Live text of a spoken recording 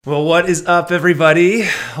Well, what is up, everybody?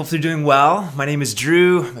 Hopefully you're doing well. My name is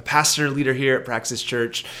Drew. I'm a pastor leader here at Praxis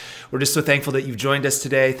Church. We're just so thankful that you've joined us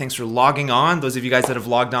today. Thanks for logging on. Those of you guys that have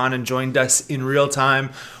logged on and joined us in real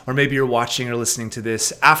time, or maybe you're watching or listening to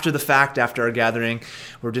this after the fact, after our gathering.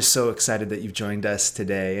 We're just so excited that you've joined us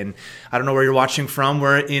today. And I don't know where you're watching from.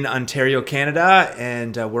 We're in Ontario, Canada,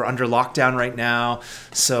 and we're under lockdown right now.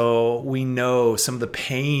 So we know some of the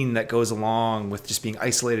pain that goes along with just being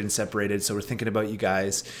isolated and separated. So we're thinking about you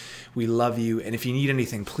guys. We love you. And if you need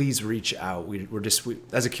anything, please reach out. We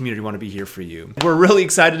as a community, want to be here for you. We're really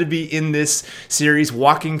excited to be in this series,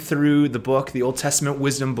 walking through the book, the Old Testament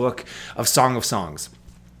wisdom book of Song of Songs.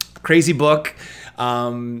 Crazy book,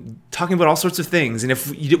 talking about all sorts of things. And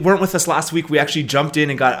if you weren't with us last week, we actually jumped in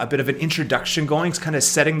and got a bit of an introduction going. It's kind of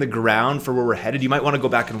setting the ground for where we're headed. You might want to go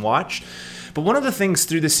back and watch. But one of the things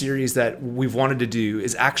through the series that we've wanted to do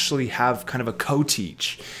is actually have kind of a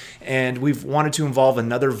co-teach. And we've wanted to involve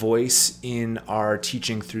another voice in our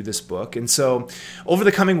teaching through this book. And so over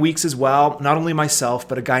the coming weeks as well, not only myself,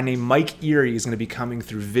 but a guy named Mike Erie is going to be coming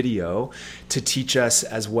through video to teach us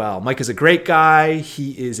as well. Mike is a great guy.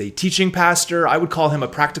 He is a teaching pastor. I would call him a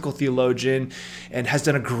practical theologian and has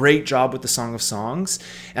done a great job with the Song of Songs.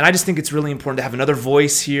 And I just think it's really important to have another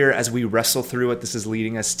voice here as we wrestle through what this is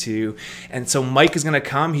leading us to. And so Mike is going to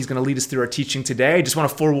come. He's going to lead us through our teaching today. I just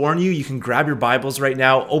want to forewarn you, you can grab your Bibles right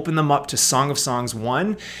now, open them up to Song of Songs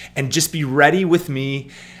 1, and just be ready with me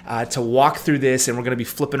to walk through this. And we're going to be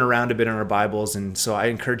flipping around a bit in our Bibles. And so I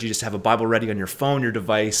encourage you just to have a Bible ready on your phone, your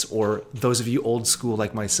device, or those of you old school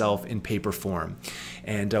like myself in paper form.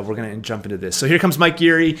 And we're going to jump into this. So here comes Mike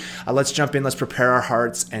Erie. Let's jump in. Let's prepare our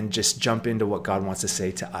hearts and just jump into what God wants to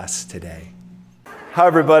say to us today. Hi,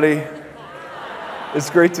 everybody. It's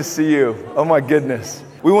great to see you. Oh, my goodness.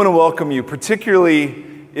 We want to welcome you,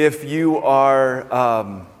 particularly if you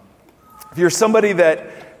are... If you're somebody that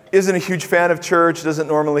isn't a huge fan of church, doesn't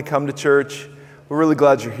normally come to church, we're really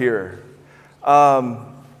glad you're here.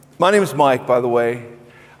 My name is Mike, by the way.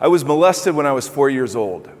 I was molested when I was 4 years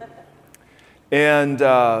old. And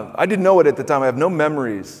I didn't know it at the time. I have no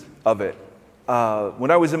memories of it. When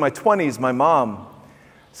I was in my 20s, my mom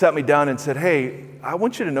sat me down and said, "Hey, I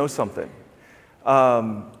want you to know something.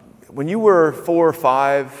 When you were 4 or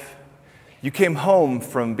 5, you came home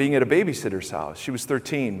from being at a babysitter's house. She was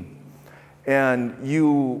 13. And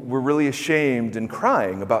you were really ashamed and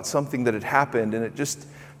crying about something that had happened, and it just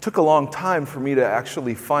took a long time for me to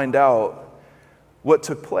actually find out what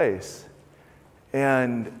took place.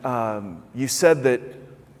 And you said that,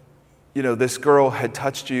 this girl had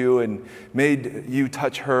touched you and made you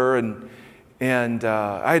touch her, and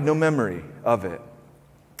I had no memory of it.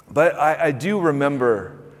 But I do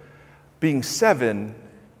remember being 7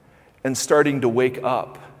 and starting to wake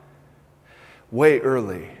up way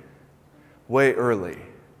early.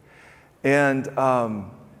 And I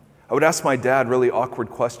would ask my dad really awkward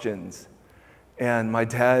questions, and my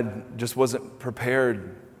dad just wasn't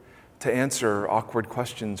prepared to answer awkward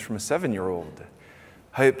questions from a 7-year-old.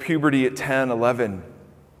 I hit puberty at 10, 11,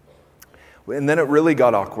 and then it really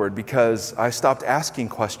got awkward because I stopped asking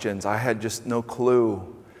questions. I had just no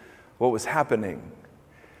clue what was happening.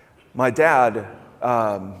 My dad,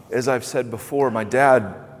 as I've said before, my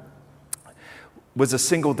dad was a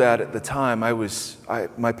single dad at the time.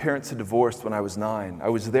 My parents had divorced when I was 9. I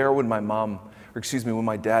was there when when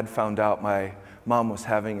my dad found out my mom was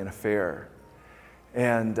having an affair.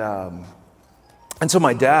 And so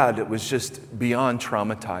my dad was just beyond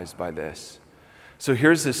traumatized by this. So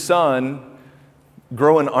here's his son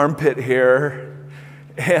growing armpit hair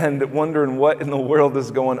and wondering what in the world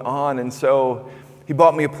is going on. And so he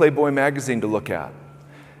bought me a Playboy magazine to look at.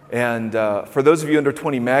 And for those of you under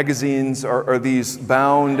 20, magazines are these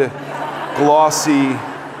bound, glossy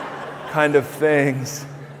kind of things.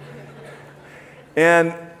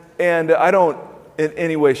 And I don't in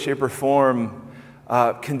any way, shape, or form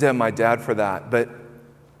condemn my dad for that. But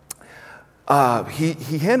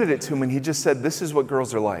he handed it to him and he just said, "This is what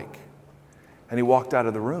girls are like." And he walked out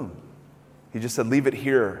of the room. He just said, "Leave it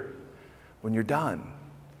here when you're done."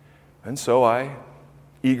 And so I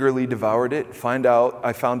eagerly devoured it.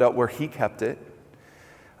 I found out where he kept it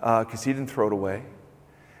because he didn't throw it away.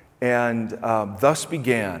 And thus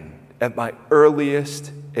began, at my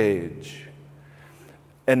earliest age,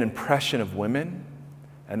 an impression of women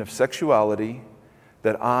and of sexuality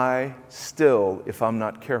that I still, if I'm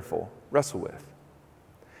not careful, wrestle with.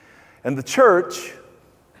 And the church,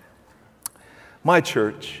 my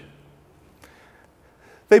church,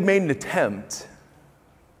 they made an attempt.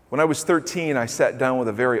 When I was 13, I sat down with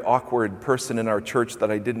a very awkward person in our church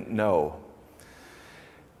that I didn't know.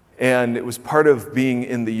 And it was part of being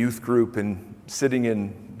in the youth group and sitting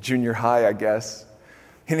in junior high, I guess.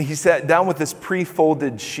 And he sat down with this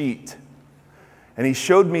pre-folded sheet. And he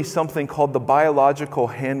showed me something called the biological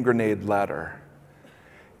hand grenade ladder.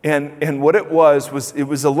 And what it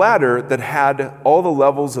was a ladder that had all the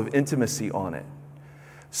levels of intimacy on it.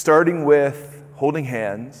 Starting with holding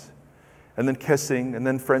hands, and then kissing, and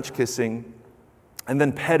then French kissing, and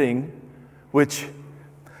then petting,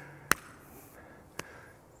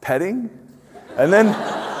 and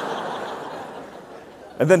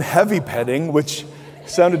then heavy petting, which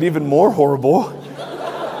sounded even more horrible,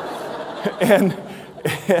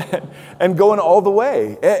 and going all the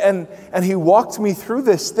way. And he walked me through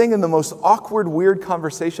this thing in the most awkward, weird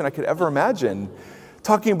conversation I could ever imagine,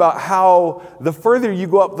 talking about how the further you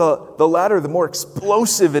go up the ladder, the more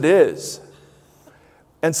explosive it is.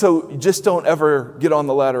 And so you just don't ever get on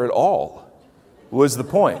the ladder at all, was the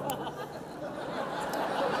point.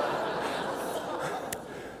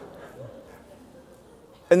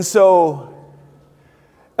 And so,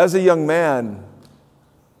 as a young man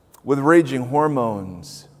with raging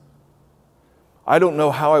hormones, I don't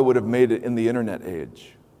know how I would have made it in the internet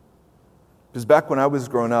age. Because back when I was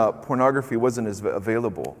growing up, pornography wasn't as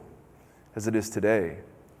available as it is today.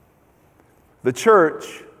 The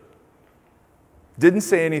church didn't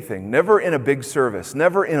say anything. Never in a big service,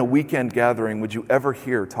 never in a weekend gathering would you ever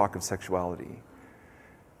hear talk of sexuality.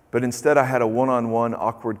 But instead, I had a one-on-one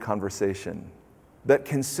awkward conversation that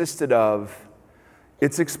consisted of,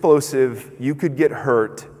 it's explosive, you could get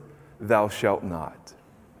hurt, thou shalt not.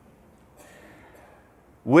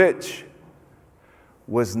 Which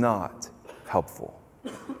was not helpful.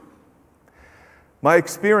 My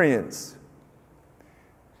experience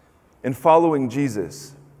in following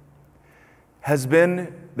Jesus has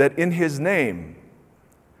been that in His name,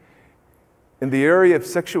 in the area of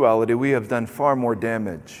sexuality, we have done far more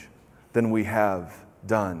damage than we have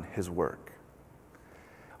done His work.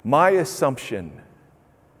 My assumption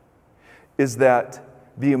is that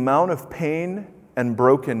the amount of pain and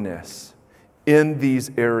brokenness in these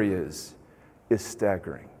areas is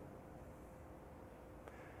staggering.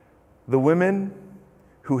 The women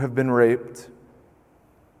who have been raped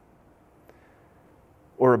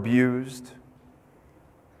or abused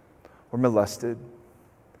or molested,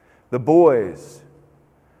 the boys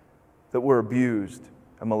that were abused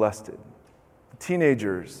and molested, the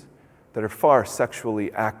teenagers that are far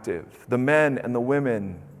sexually active, the men and the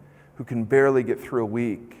women who can barely get through a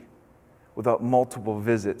week without multiple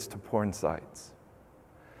visits to porn sites,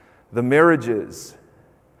 the marriages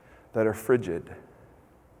that are frigid,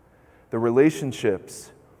 the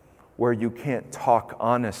relationships where you can't talk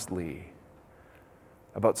honestly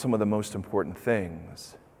about some of the most important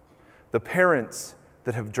things, the parents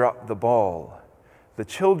that have dropped the ball, the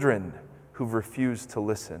children who've refused to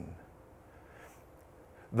listen,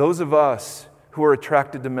 those of us who are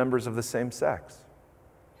attracted to members of the same sex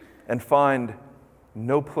and find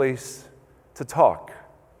no place to talk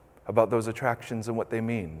about those attractions and what they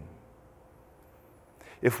mean.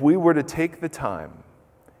 If we were to take the time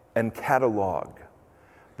and catalog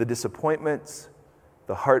the disappointments,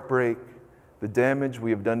 the heartbreak, the damage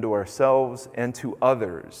we have done to ourselves and to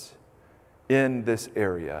others in this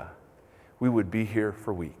area, we would be here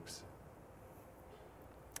for weeks.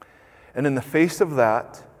 And in the face of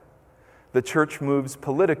that, the church moves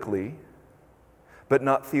politically, but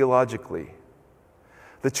not theologically.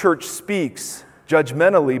 The church speaks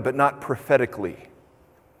judgmentally, but not prophetically.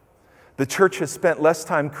 The church has spent less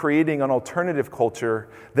time creating an alternative culture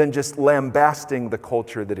than just lambasting the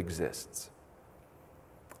culture that exists.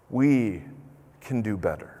 We can do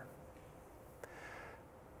better.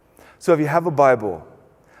 So if you have a Bible,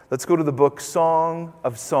 let's go to the book Song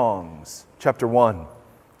of Songs, chapter 1.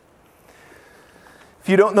 If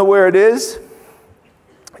you don't know where it is,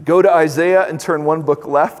 go to Isaiah and turn one book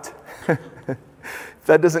left. If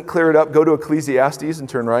that doesn't clear it up, go to Ecclesiastes and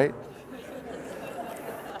turn right.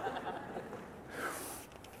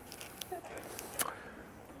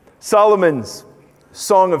 Solomon's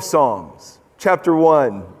Song of Songs, chapter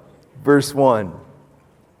 1, verse 1.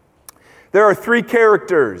 There are three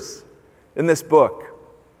characters in this book.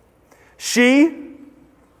 She,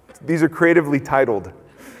 these are creatively titled.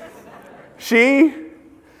 She,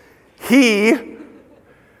 he,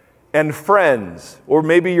 and friends. Or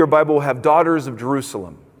maybe your Bible will have daughters of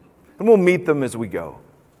Jerusalem. And we'll meet them as we go.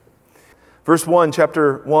 Verse 1,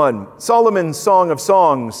 chapter 1. Solomon's Song of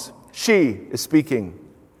Songs. She is speaking.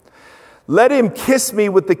 Let him kiss me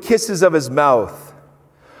with the kisses of his mouth.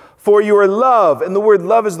 For your love, and the word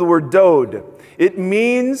love is the word dod. It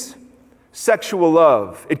means sexual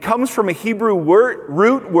love. It comes from a Hebrew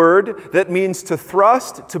root word that means to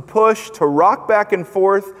thrust, to push, to rock back and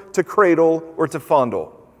forth, to cradle, or to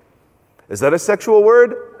fondle. Is that a sexual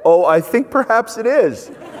word? Oh, I think perhaps it is.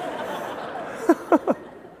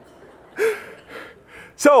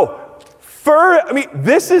 So,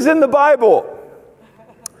 this is in the Bible.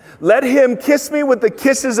 Let him kiss me with the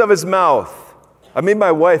kisses of his mouth. I made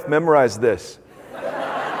my wife memorize this.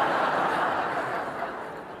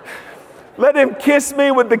 Let him kiss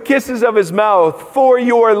me with the kisses of his mouth, for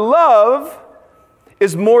your love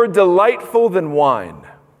is more delightful than wine.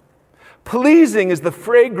 Pleasing is the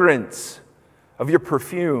fragrance of your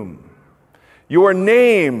perfume. Your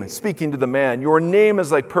name, speaking to the man, your name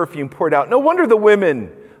is like perfume poured out. No wonder the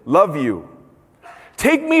women love you.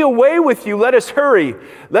 Take me away with you, let us hurry.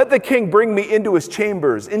 Let the king bring me into his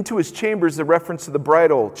chambers. Into his chambers, the reference to the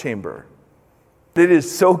bridal chamber. It is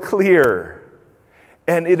so clear.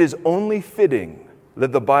 And it is only fitting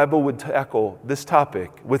that the Bible would tackle this topic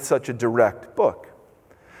with such a direct book.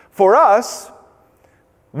 For us,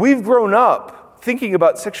 we've grown up thinking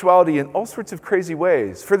about sexuality in all sorts of crazy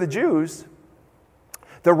ways. For the Jews,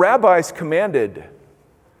 the rabbis commanded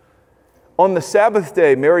on the Sabbath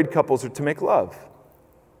day, married couples are to make love.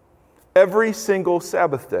 Every single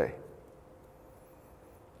Sabbath day.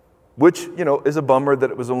 Which, is a bummer that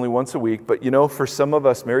it was only once a week. But, for some of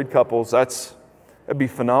us married couples, that'd be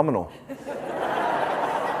phenomenal.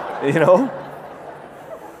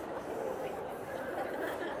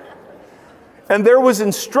 And there was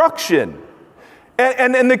instruction.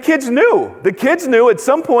 And the kids knew. The kids knew at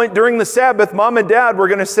some point during the Sabbath, mom and dad were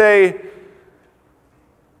going to say,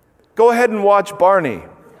 go ahead and watch Barney.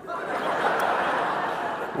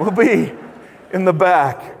 We'll be in the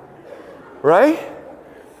back. Right?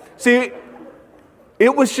 See,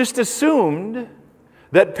 it was just assumed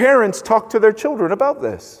that parents talk to their children about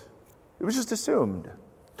this. It was just assumed.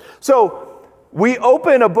 So we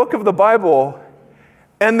open a book of the Bible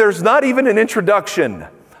and there's not even an introduction.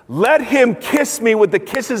 Let him kiss me with the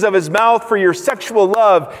kisses of his mouth, for your sexual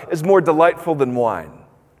love is more delightful than wine.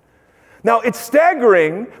 Now it's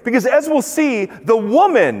staggering because, as we'll see, the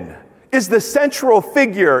woman is the central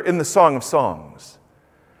figure in the Song of Songs.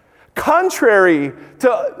 Contrary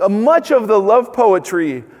to much of the love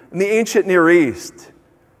poetry in the ancient Near East,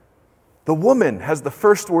 the woman has the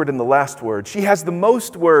first word and the last word. She has the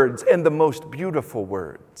most words and the most beautiful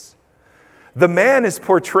words. The man is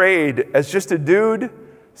portrayed as just a dude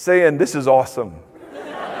saying, this is awesome.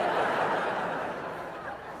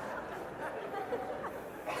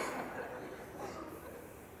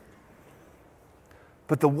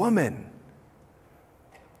 But the woman,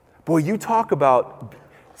 boy, you talk about,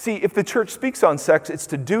 see, if the church speaks on sex, it's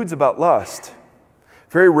to dudes about lust.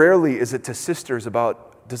 Very rarely is it to sisters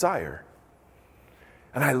about desire.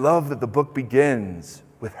 And I love that the book begins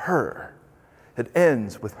with her. It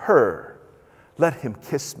ends with her. Let him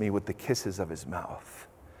kiss me with the kisses of his mouth.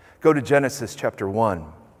 Go to Genesis chapter 1.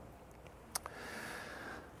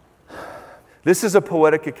 This is a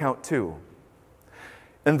poetic account too.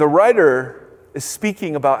 And the writer is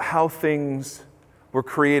speaking about how things were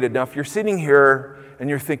created. Now, if you're sitting here and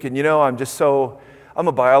you're thinking, I'm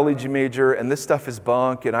a biology major and this stuff is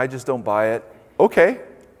bunk and I just don't buy it. Okay,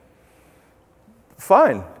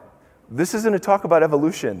 fine. This isn't a talk about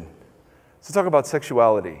evolution. It's a talk about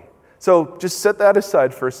sexuality. So just set that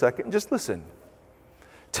aside for a second and just listen.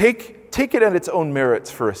 Take it at its own merits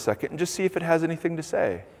for a second and just see if it has anything to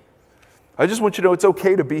say. I just want you to know it's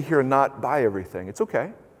okay to be here and not buy everything. It's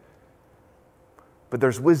okay. But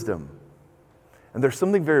there's wisdom. And there's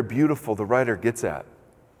something very beautiful the writer gets at.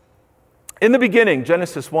 In the beginning,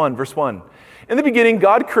 Genesis 1, verse 1. In the beginning,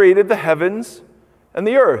 God created the heavens and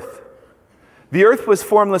the earth. The earth was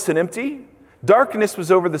formless and empty. Darkness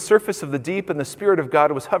was over the surface of the deep, and the Spirit of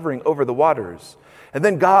God was hovering over the waters. And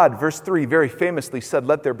then God, verse 3, very famously said,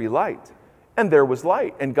 let there be light. And there was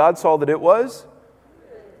light. And God saw that it was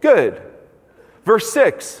good. Verse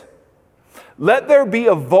 6, let there be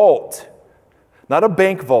a vault, not a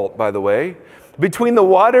bank vault, by the way, between the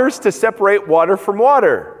waters to separate water from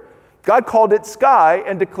water. God called it sky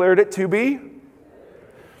and declared it to be.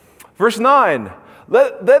 Verse 9,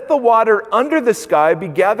 let the water under the sky be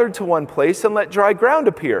gathered to one place and let dry ground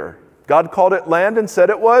appear. God called it land and said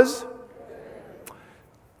it was.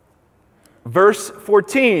 Verse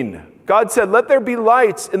 14, God said, let there be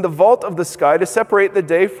lights in the vault of the sky to separate the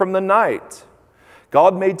day from the night.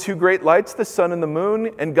 God made two great lights, the sun and the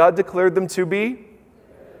moon, and God declared them to be.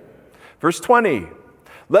 Verse 20,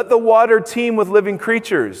 let the water teem with living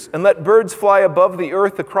creatures, and let birds fly above the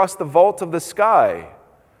earth across the vault of the sky.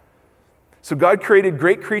 So God created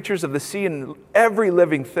great creatures of the sea and every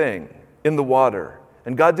living thing in the water,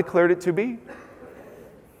 and God declared it to be.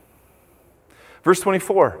 Verse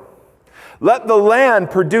 24, let the land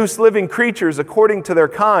produce living creatures according to their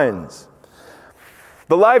kinds,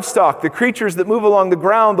 the livestock, the creatures that move along the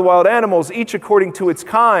ground, the wild animals, each according to its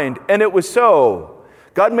kind. And it was so.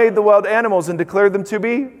 God made the wild animals and declared them to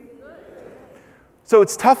be. So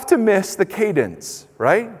it's tough to miss the cadence,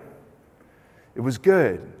 right? It was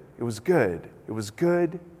good. It was good. It was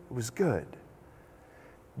good. It was good.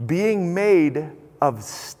 Being made of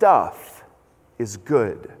stuff is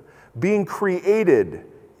good. Being created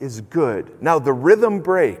is good. Now the rhythm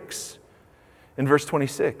breaks in verse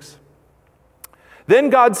 26. Then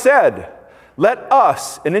God said, let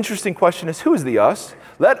us, an interesting question is, who is the us?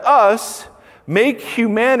 Let us make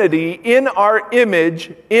humanity in our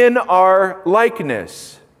image, in our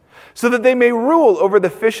likeness, so that they may rule over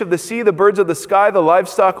the fish of the sea, the birds of the sky, the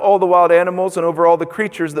livestock, all the wild animals, and over all the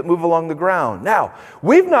creatures that move along the ground. Now,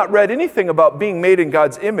 we've not read anything about being made in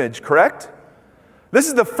God's image, correct? This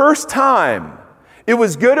is the first time. It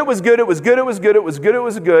was good, it was good, it was good, it was good, it was good, it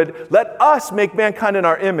was good. Let us make mankind in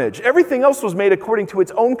our image. Everything else was made according to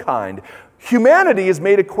its own kind. Humanity is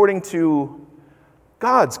made according to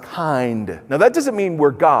God's kind. Now that doesn't mean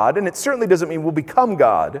we're God, and it certainly doesn't mean we'll become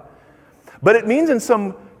God, but it means in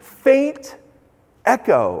some faint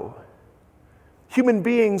echo, human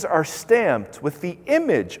beings are stamped with the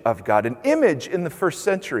image of God, an image in the first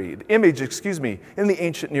century, in the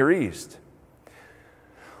ancient Near East,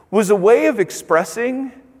 was a way of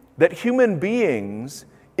expressing that human beings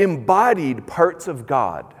embodied parts of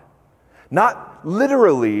God, not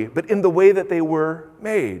literally, but in the way that they were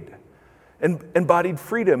made. Embodied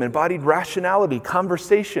freedom, embodied rationality,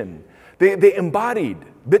 conversation. They embodied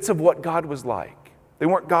bits of what God was like. They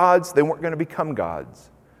weren't gods, they weren't going to become gods.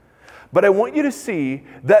 But I want you to see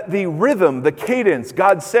that the rhythm, the cadence,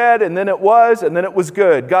 God said and then it was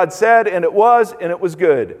good. God said and it was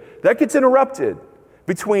good. That gets interrupted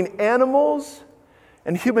between animals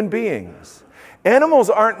and human beings. Animals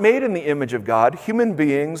aren't made in the image of God, human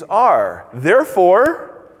beings are.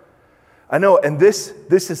 Therefore, I know, and this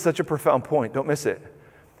is such a profound point, don't miss it.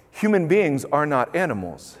 Human beings are not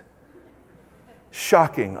animals.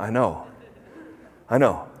 Shocking, I know.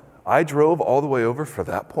 I drove all the way over for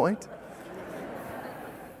that point.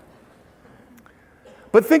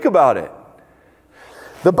 But think about it.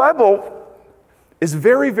 The Bible is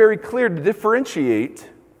very, very clear to differentiate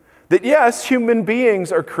that yes, human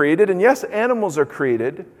beings are created, and yes, animals are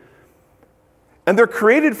created, and they're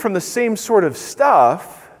created from the same sort of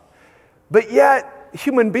stuff, but yet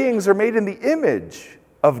human beings are made in the image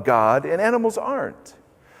of God, and animals aren't.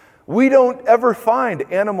 We don't ever find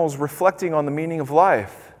animals reflecting on the meaning of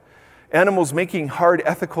life, animals making hard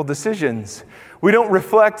ethical decisions. We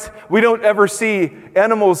don't ever see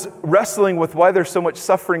animals wrestling with why there's so much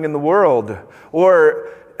suffering in the world, or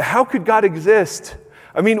how could God exist?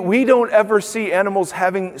 I mean, we don't ever see animals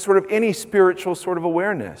having sort of any spiritual sort of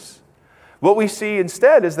awareness. What we see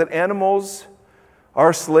instead is that animals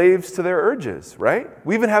are slaves to their urges, right?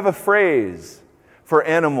 We even have a phrase for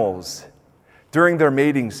animals during their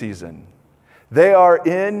mating season. They are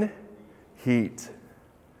in heat.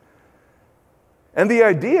 And the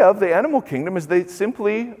idea of the animal kingdom is they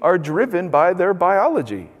simply are driven by their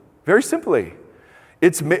biology. Very simply.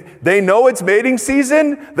 They know it's mating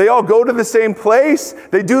season. They all go to the same place.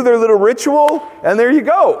 They do their little ritual, and there you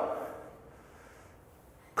go.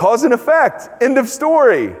 Cause and effect. End of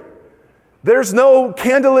story. There's no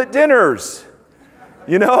candlelit dinners,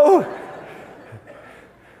 you know?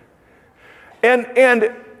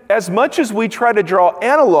 And as much as we try to draw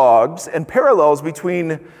analogs and parallels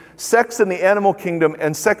between sex in the animal kingdom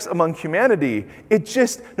and sex among humanity, it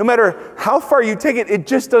just, no matter how far you take it, it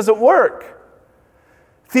just doesn't work.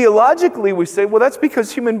 Theologically, we say, well, that's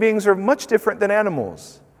because human beings are much different than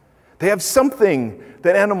animals. They have something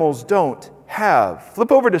that animals don't have.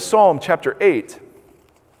 Flip over to Psalm chapter 8.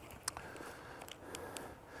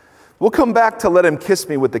 We'll come back to let him kiss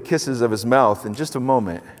me with the kisses of his mouth in just a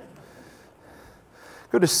moment.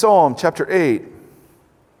 Go to Psalm chapter 8.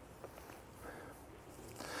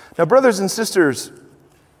 Now, brothers and sisters,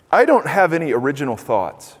 I don't have any original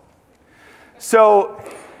thoughts. So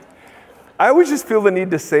I always just feel the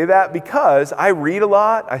need to say that because I read a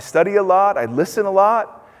lot, I study a lot, I listen a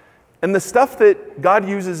lot, and the stuff that God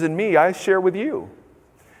uses in me, I share with you.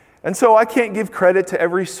 And so I can't give credit to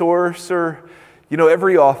every source or,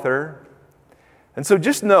 every author. And so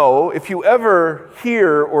just know, if you ever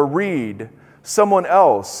hear or read someone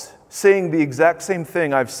else saying the exact same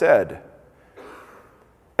thing I've said,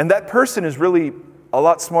 and that person is really a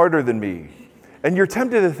lot smarter than me, and you're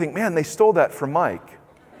tempted to think, man, they stole that from Mike.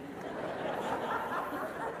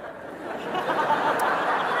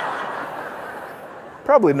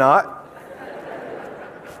 Probably not.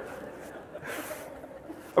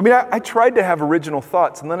 I mean, I tried to have original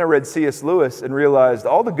thoughts, and then I read C.S. Lewis and realized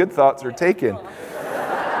all the good thoughts are taken.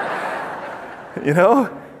 You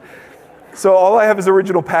know? So all I have is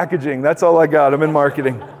original packaging. That's all I got. I'm in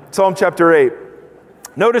marketing. Psalm chapter 8.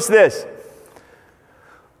 Notice this.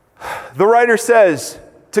 The writer says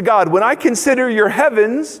to God, when I consider your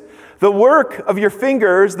heavens, the work of your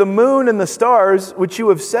fingers, the moon and the stars, which you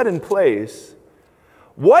have set in place,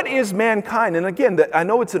 what is mankind? And again, I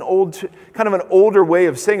know it's kind of an older way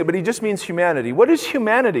of saying it, but he just means humanity. What is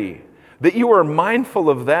humanity? That you are mindful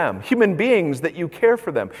of them. Human beings, that you care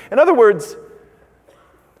for them. In other words,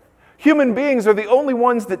 human beings are the only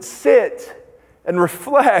ones that sit and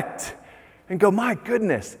reflect and go, my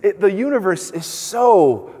goodness, the universe is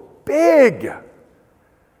so big.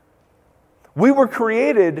 We were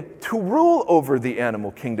created to rule over the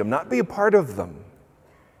animal kingdom, not be a part of them.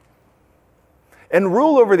 And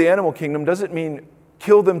rule over the animal kingdom doesn't mean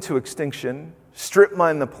kill them to extinction, strip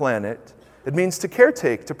mine the planet. It means to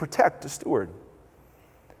caretake, to protect, to steward.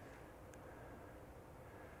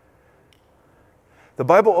 The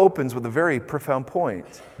Bible opens with a very profound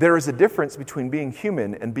point. There is a difference between being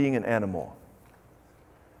human and being an animal.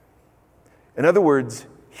 In other words,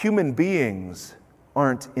 human beings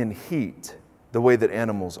aren't in heat the way that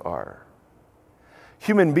animals are.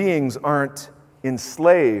 Human beings aren't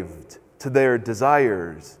enslaved to their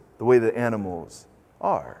desires the way that animals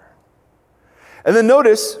are. And then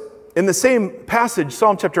notice, in the same passage,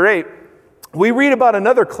 Psalm chapter 8, we read about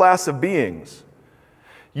another class of beings.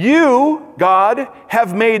 You, God,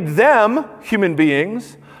 have made them, human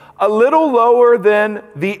beings, a little lower than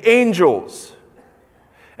the angels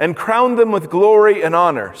and crowned them with glory and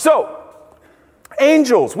honor. So,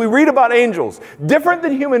 angels, we read about angels, different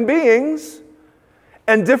than human beings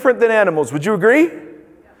and different than animals. Would you agree?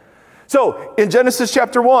 So, in Genesis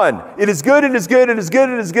chapter 1, it is good, it is good, it is good,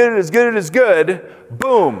 it is good, it is good, it is good.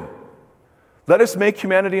 Boom. Let us make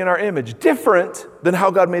humanity in our image, different than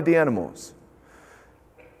how God made the animals.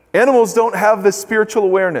 Animals don't have this spiritual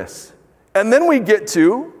awareness. And then we get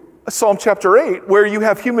to Psalm chapter 8, where you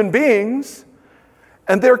have human beings,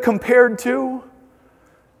 and they're compared to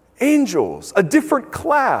angels, a different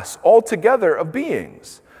class altogether of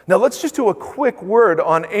beings. Now let's just do a quick word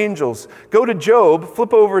on angels. Go to Job,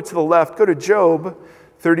 flip over to the left, go to Job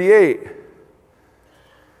 38.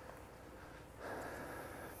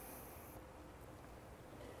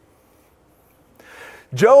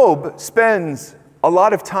 Job spends a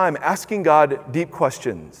lot of time asking God deep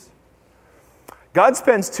questions. God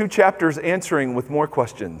spends 2 chapters answering with more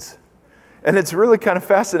questions. And it's really kind of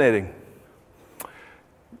fascinating.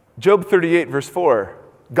 Job 38, verse 4.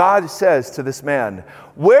 God says to this man,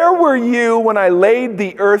 where were you when I laid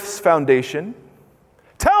the earth's foundation?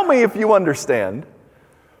 Tell me if you understand.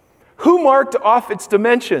 Who marked off its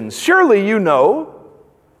dimensions? Surely you know.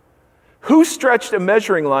 Who stretched a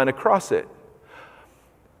measuring line across it?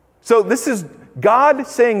 So this is God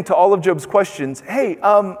saying to all of Job's questions, hey,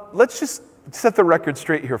 let's just set the record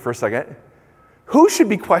straight here for a second. Who should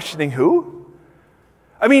be questioning who?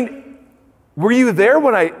 I mean, were you there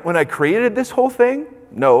when I created this whole thing?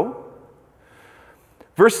 No.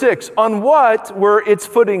 Verse 6, on what were its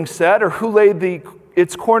footings set, or who laid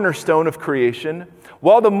its cornerstone of creation,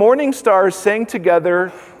 while the morning stars sang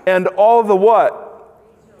together and all the what?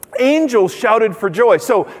 Angels shouted for joy.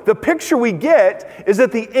 So the picture we get is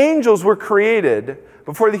that the angels were created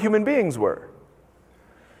before the human beings were.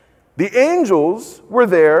 The angels were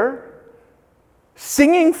there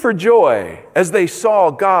singing for joy as they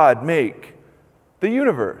saw God make the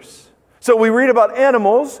universe. So we read about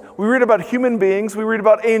animals, we read about human beings, we read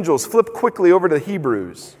about angels. Flip quickly over to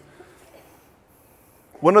Hebrews.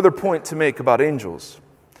 One other point to make about angels,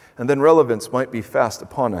 and then relevance might be fast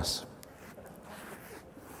upon us.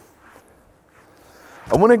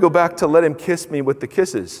 I want to go back to let him kiss me with the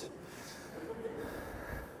kisses.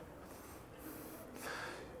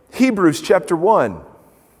 Hebrews chapter 1.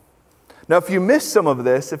 Now, if you missed some of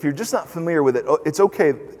this, if you're just not familiar with it, it's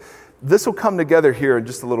okay. This will come together here in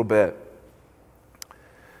just a little bit.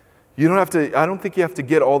 You don't have to, I don't think you have to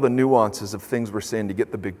get all the nuances of things we're saying to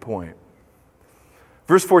get the big point.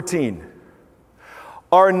 Verse 14.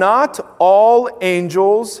 Are not all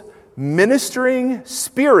angels ministering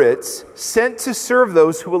spirits sent to serve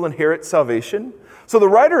those who will inherit salvation? So the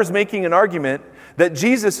writer is making an argument that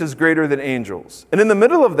Jesus is greater than angels. And in the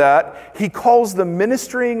middle of that, he calls them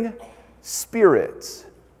ministering spirits.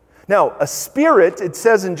 Now, a spirit, it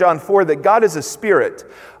says in John 4 that God is a spirit.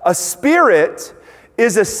 A spirit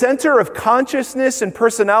is a center of consciousness and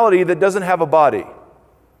personality that doesn't have a body.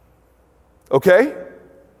 Okay?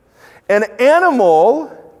 An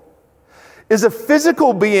animal is a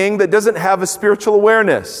physical being that doesn't have a spiritual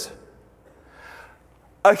awareness.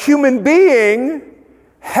 A human being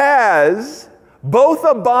has both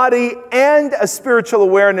a body and a spiritual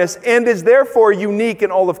awareness and is therefore unique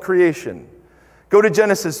in all of creation. Go to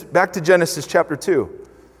Genesis, back to Genesis chapter 2.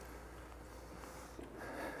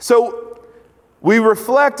 So we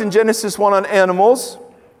reflect in Genesis 1 on animals.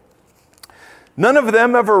 None of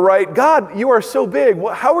them ever write, God, you are so big.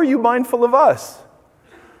 How are you mindful of us?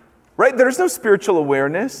 Right? There's no spiritual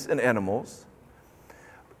awareness in animals.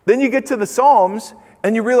 Then you get to the Psalms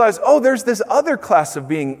and you realize, oh, there's this other class of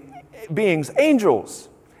beings, angels.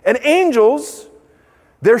 And angels,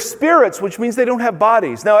 they're spirits, which means they don't have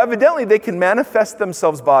bodies. Now, evidently, they can manifest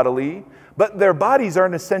themselves bodily, but their bodies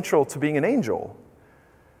aren't essential to being an angel.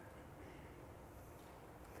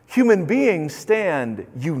 Human beings stand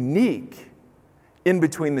unique in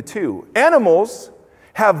between the two. Animals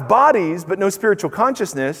have bodies, but no spiritual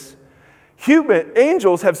consciousness.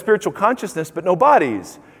 Angels have spiritual consciousness, but no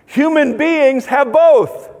bodies. Human beings have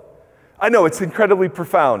both. I know, it's incredibly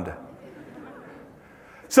profound.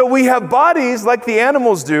 So we have bodies like the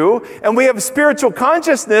animals do, and we have spiritual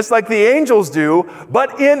consciousness like the angels do,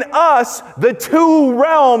 but in us, the two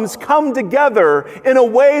realms come together in a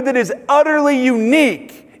way that is utterly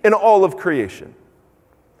unique in all of creation.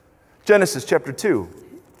 Genesis chapter 2,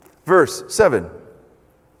 verse 7.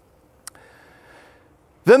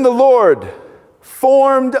 Then the Lord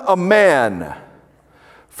formed a man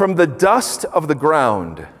from the dust of the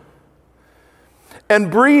ground and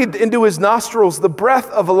breathed into his nostrils the breath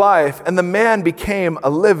of life, and the man became a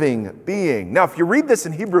living being. Now, if you read this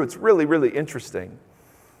in Hebrew, it's really, really interesting.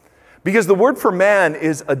 Because the word for man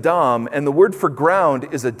is Adam, and the word for ground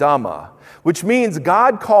is Adama, which means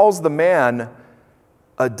God calls the man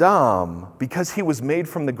Adam because he was made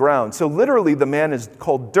from the ground. So literally, the man is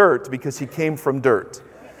called dirt because he came from dirt.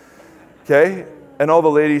 Okay? And all the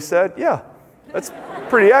ladies said, yeah, that's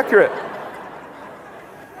pretty accurate.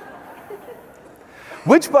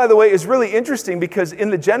 Which, by the way, is really interesting because in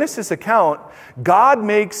the Genesis account, God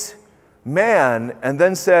makes man and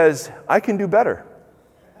then says, I can do better.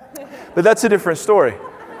 But that's a different story.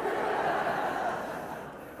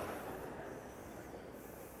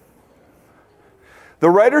 The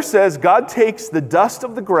writer says God takes the dust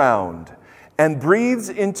of the ground and breathes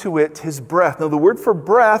into it his breath. Now, the word for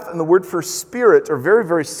breath and the word for spirit are very,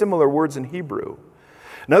 very similar words in Hebrew.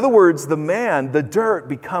 In other words, the man, the dirt,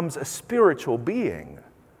 becomes a spiritual being.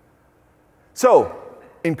 So,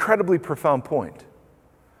 incredibly profound point.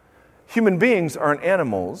 Human beings aren't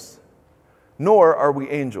animals, nor are we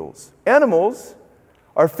angels. Animals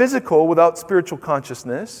are physical without spiritual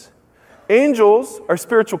consciousness. Angels are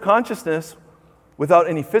spiritual consciousness without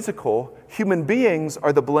any physical. Human beings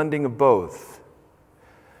are the blending of both.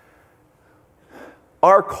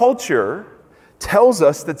 Our culture tells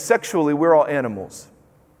us that sexually we're all animals.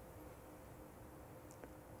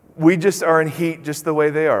 We just are in heat just the way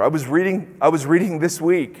they are. I was reading this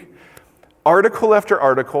week article after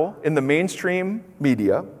article in the mainstream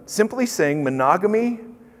media simply saying monogamy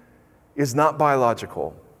is not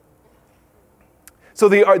biological. So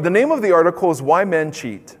the name of the article is Why Men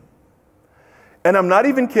Cheat. And I'm not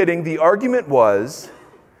even kidding, the argument was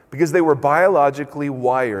because they were biologically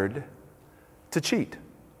wired to cheat.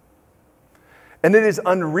 And it is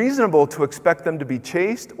unreasonable to expect them to be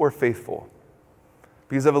chaste or faithful,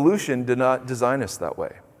 because evolution did not design us that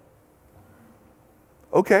way.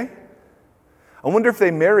 Okay. I wonder if they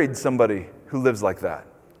married somebody who lives like that.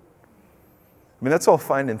 I mean, that's all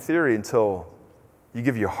fine in theory until you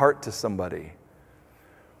give your heart to somebody.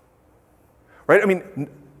 Right? I mean,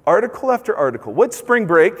 article after article. What's spring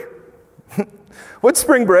break? What's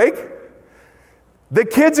spring break? The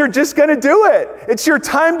kids are just going to do it. It's your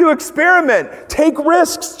time to experiment. Take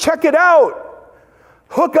risks. Check it out.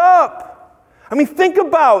 Hook up. I mean, think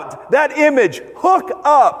about that image. Hook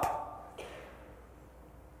up.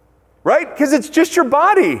 Right? Because it's just your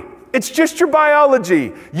body. It's just your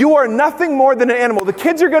biology. You are nothing more than an animal. The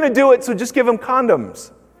kids are going to do it, so just give them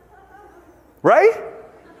condoms. Right?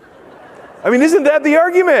 I mean, isn't that the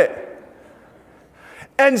argument?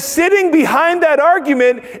 And sitting behind that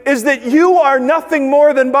argument is that you are nothing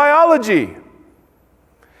more than biology.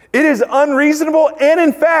 It is unreasonable and,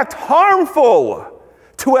 in fact, harmful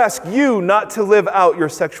to ask you not to live out your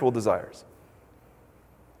sexual desires.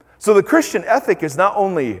 So the Christian ethic is not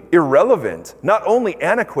only irrelevant, not only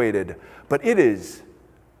antiquated, but it is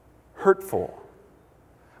hurtful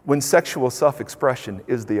when sexual self-expression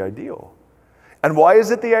is the ideal. And why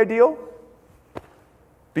is it the ideal?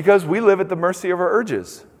 Because we live at the mercy of our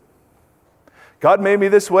urges. God made me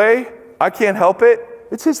this way. I can't help it.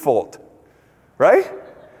 It's His fault. Right?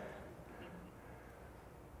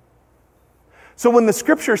 So when the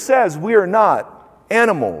scripture says we are not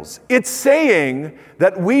animals, it's saying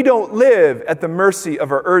that we don't live at the mercy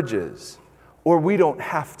of our urges, or we don't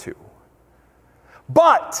have to.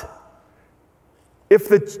 But if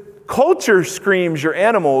the culture screams you're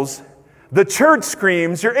animals, the church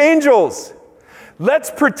screams you're angels. Let's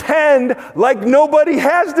pretend like nobody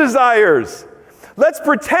has desires. Let's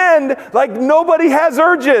pretend like nobody has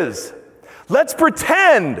urges. Let's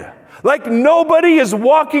pretend like nobody is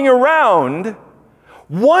walking around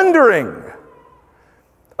wondering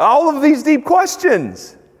all of these deep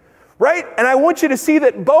questions, right? And I want you to see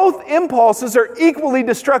that both impulses are equally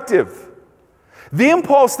destructive. The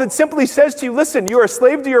impulse that simply says to you, listen, you are a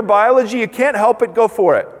slave to your biology, you can't help it, go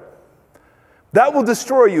for it. That will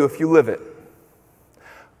destroy you if you live it.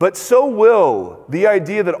 But so will the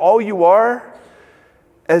idea that all you are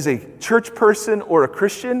as a church person or a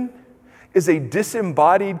Christian is a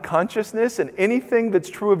disembodied consciousness, and anything that's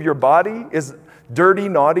true of your body is dirty,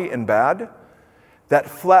 naughty, and bad. That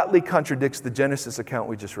flatly contradicts the Genesis account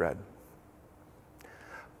we just read.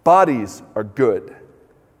 Bodies are good.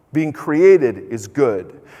 Being created is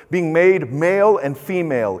good. Being made male and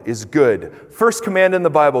female is good. First command in the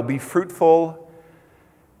Bible, be fruitful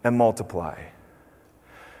and multiply.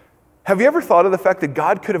 Have you ever thought of the fact that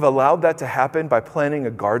God could have allowed that to happen by planting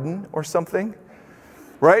a garden or something?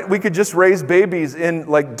 Right? We could just raise babies in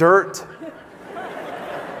like dirt.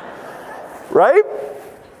 Right?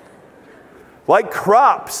 Like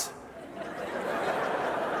crops.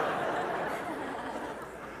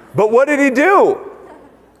 But what did he do?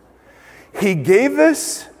 He gave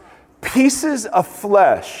us pieces of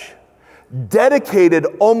flesh dedicated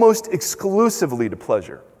almost exclusively to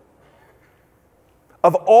pleasure.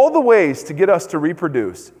 Of all the ways to get us to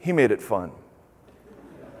reproduce, he made it fun.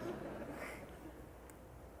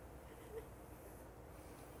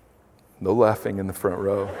 No laughing in the front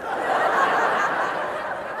row.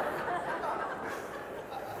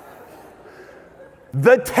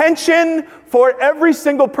 The tension for every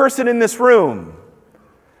single person in this room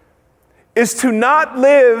is to not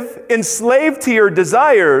live enslaved to your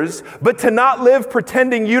desires, but to not live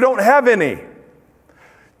pretending you don't have any.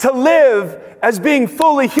 To live as being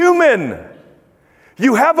fully human.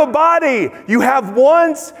 You have a body, you have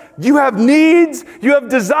wants, you have needs, you have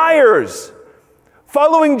desires.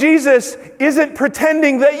 Following Jesus isn't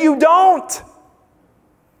pretending that you don't.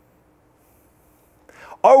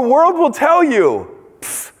 Our world will tell you,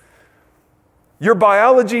 your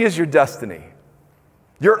biology is your destiny.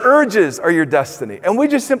 Your urges are your destiny. And we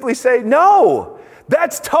just simply say, no,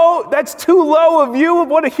 that's too low a view of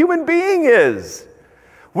what a human being is.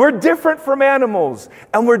 We're different from animals,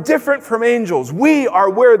 and we're different from angels. We are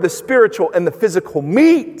where the spiritual and the physical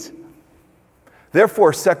meet.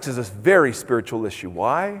 Therefore, sex is a very spiritual issue.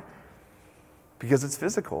 Why? Because it's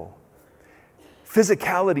physical.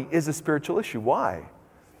 Physicality is a spiritual issue. Why?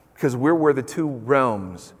 Because we're where the two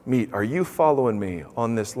realms meet. Are you following me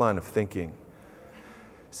on this line of thinking?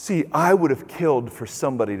 See, I would have killed for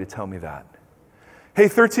somebody to tell me that. Hey,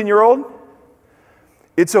 13-year-old,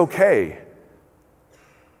 it's okay.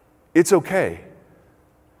 It's okay.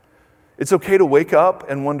 It's okay to wake up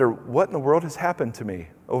and wonder, what in the world has happened to me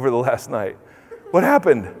over the last night? What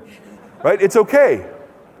happened? Right? It's okay.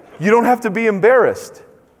 You don't have to be embarrassed.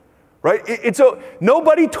 Right?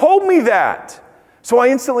 Nobody told me that. So I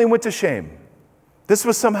instantly went to shame. This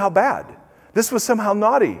was somehow bad. This was somehow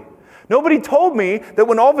naughty. Nobody told me that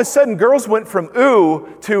when all of a sudden girls went from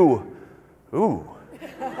ooh to ooh,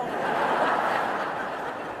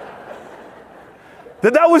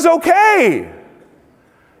 that was okay.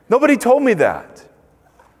 Nobody told me that.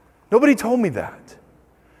 Nobody told me that.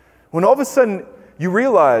 When all of a sudden you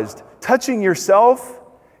realized touching yourself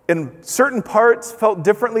in certain parts felt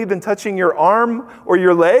differently than touching your arm or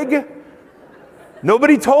your leg,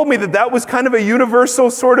 nobody told me that was kind of a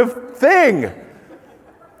universal sort of thing.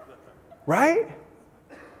 Right?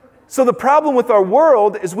 So the problem with our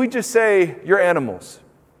world is we just say, you're animals.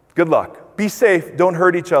 Good luck. Be safe. Don't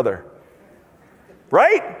hurt each other.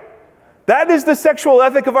 Right? That is the sexual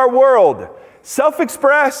ethic of our world.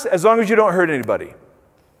 Self-express as long as you don't hurt anybody.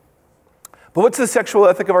 But what's the sexual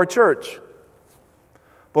ethic of our church?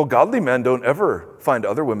 Well, godly men don't ever find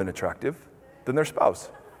other women attractive than their spouse.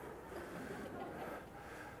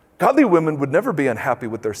 Godly women would never be unhappy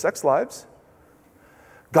with their sex lives.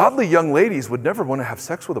 Godly young ladies would never want to have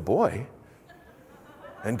sex with a boy.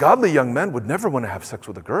 And godly young men would never want to have sex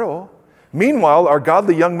with a girl. Meanwhile, our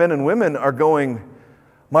godly young men and women are going,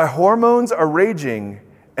 my hormones are raging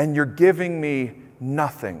and you're giving me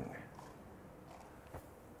nothing.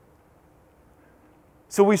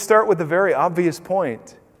 So we start with the very obvious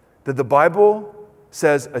point that the Bible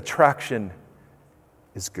says attraction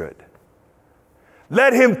is good.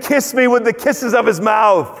 Let him kiss me with the kisses of his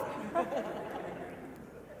mouth.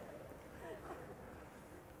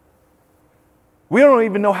 We don't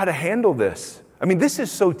even know how to handle this. I mean, this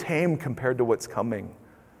is so tame compared to what's coming.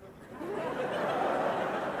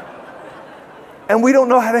 And we don't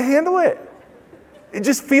know how to handle it. It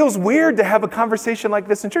just feels weird to have a conversation like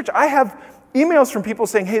this in church. I have emails from people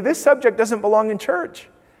saying, hey, this subject doesn't belong in church.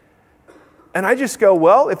 And I just go,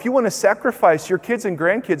 well, if you want to sacrifice your kids and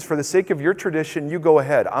grandkids for the sake of your tradition, you go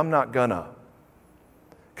ahead. I'm not gonna.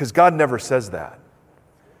 Because God never says that.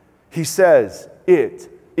 He says,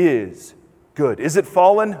 it is good. Is it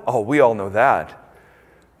fallen? Oh, we all know that.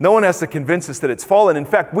 No one has to convince us that it's fallen. In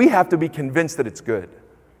fact, we have to be convinced that it's good.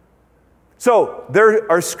 So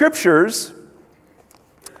there are scriptures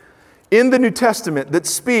in the New Testament that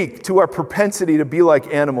speak to our propensity to be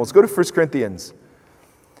like animals. Go to 1 Corinthians.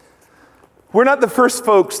 We're not the first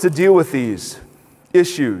folks to deal with these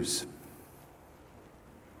issues.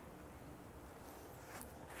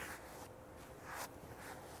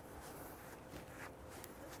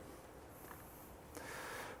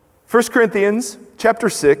 First Corinthians chapter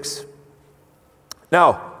 6.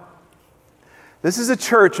 Now, this is a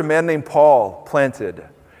church a man named Paul planted.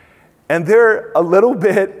 And they're a little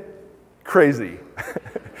bit crazy.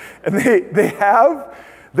 And they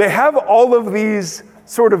have all of these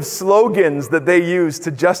sort of slogans that they use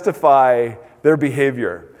to justify their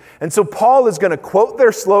behavior. And so Paul is going to quote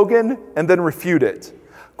their slogan and then refute it.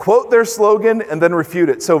 Quote their slogan and then refute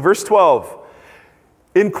it. So verse 12,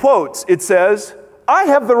 in quotes, it says, I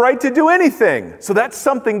have the right to do anything. So that's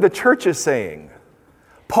something the church is saying.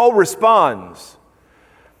 Paul responds,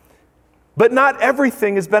 but not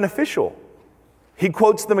everything is beneficial. He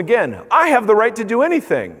quotes them again. I have the right to do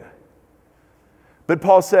anything. But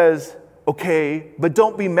Paul says, okay, but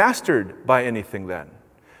don't be mastered by anything then.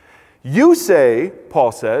 You say,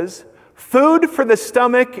 Paul says, food for the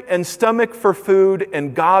stomach and stomach for food,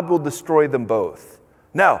 and God will destroy them both.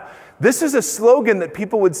 Now, this is a slogan that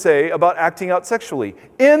people would say about acting out sexually.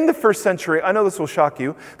 In the first century, I know this will shock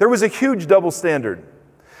you, there was a huge double standard.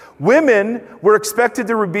 Women were expected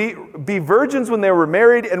to be virgins when they were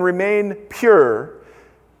married and remain pure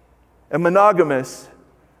and monogamous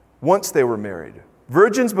once they were married.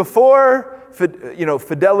 Virgins before,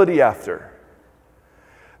 fidelity after.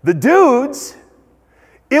 The dudes,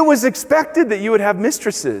 it was expected that you would have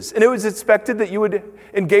mistresses, and it was expected that you would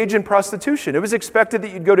engage in prostitution. It was expected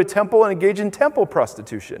that you'd go to temple and engage in temple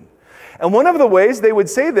prostitution. And one of the ways they would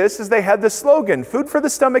say this is they had the slogan, food for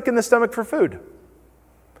the stomach and the stomach for food.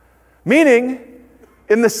 Meaning,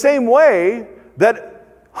 in the same way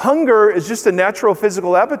that hunger is just a natural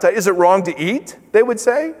physical appetite, is it wrong to eat, they would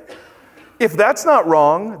say? If that's not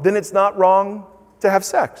wrong, then it's not wrong to have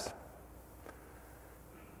sex.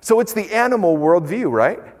 So it's the animal worldview,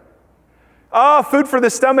 right? Food for the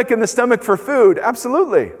stomach and the stomach for food.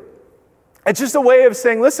 Absolutely. It's just a way of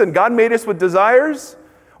saying, listen, God made us with desires,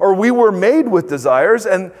 or we were made with desires,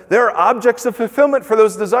 and there are objects of fulfillment for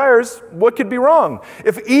those desires. What could be wrong?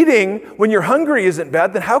 If eating when you're hungry isn't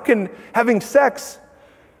bad, then how can having sex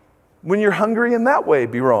when you're hungry in that way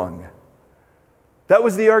be wrong? That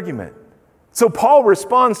was the argument. So Paul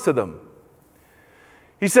responds to them.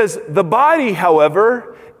 He says, the body,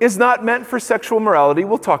 however, is not meant for sexual morality.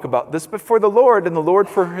 We'll talk about this, but for the Lord, and the Lord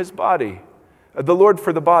for his body. The Lord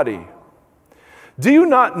for the body. Do you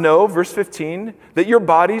not know, verse 15, that your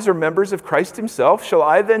bodies are members of Christ himself? Shall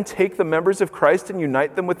I then take the members of Christ and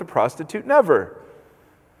unite them with the prostitute? Never.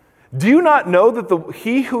 Do you not know that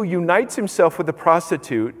he who unites himself with the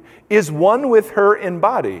prostitute is one with her in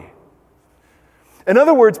body? In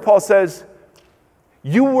other words, Paul says,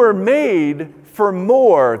 you were made for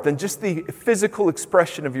more than just the physical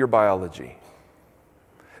expression of your biology.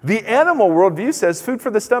 The animal worldview says food for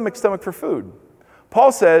the stomach, stomach for food.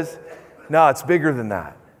 Paul says, no, it's bigger than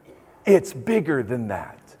that. It's bigger than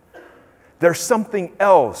that. There's something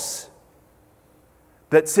else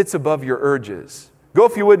that sits above your urges. Go,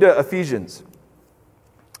 if you would, to Ephesians.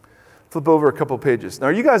 Flip over a couple pages. Now,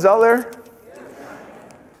 are you guys out there?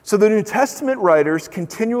 So the New Testament writers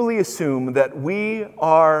continually assume that we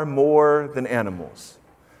are more than animals.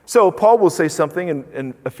 So Paul will say something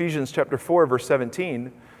in Ephesians chapter 4, verse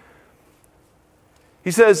 17. He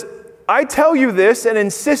says, I tell you this and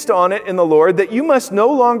insist on it in the Lord, that you must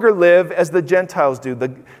no longer live as the Gentiles do.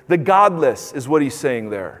 The godless is what he's saying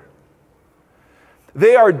there.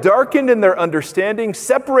 They are darkened in their understanding,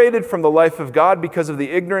 separated from the life of God because of the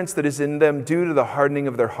ignorance that is in them due to the hardening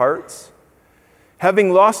of their hearts.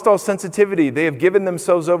 Having lost all sensitivity, they have given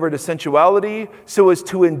themselves over to sensuality so as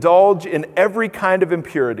to indulge in every kind of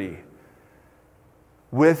impurity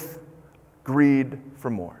with greed for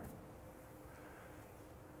more.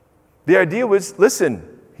 The idea was,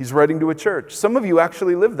 listen, he's writing to a church. Some of you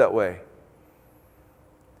actually live that way.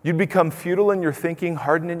 You'd become futile in your thinking,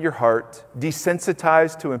 hardened in your heart,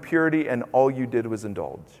 desensitized to impurity, and all you did was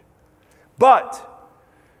indulge. But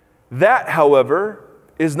that, however,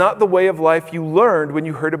 is not the way of life you learned when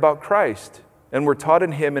you heard about Christ and were taught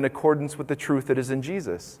in Him in accordance with the truth that is in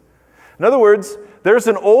Jesus. In other words, there's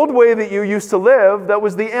an old way that you used to live that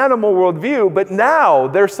was the animal worldview, but now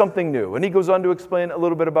there's something new. And he goes on to explain a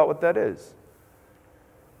little bit about what that is.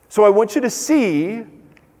 So I want you to see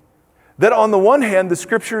that on the one hand, the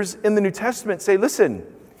scriptures in the New Testament say, listen,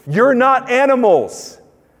 you're not animals.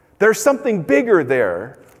 There's something bigger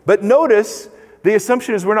there. But notice, the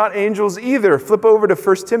assumption is we're not angels either. Flip over to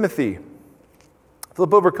 1 Timothy.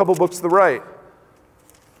 Flip over a couple books to the right.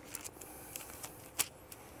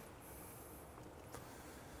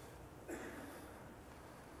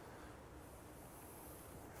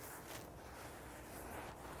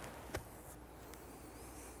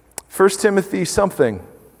 First Timothy something.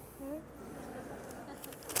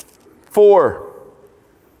 4.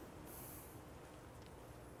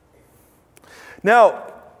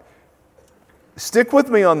 Now, stick with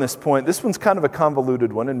me on this point. This one's kind of a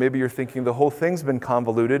convoluted one, and maybe you're thinking the whole thing's been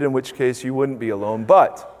convoluted, in which case you wouldn't be alone.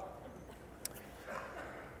 But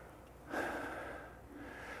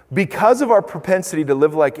because of our propensity to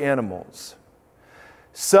live like animals,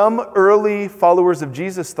 some early followers of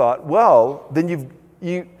Jesus thought, well, then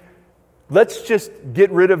let's just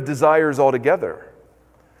get rid of desires altogether.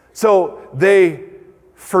 So they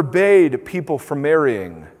forbade people from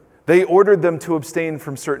marrying. They ordered them to abstain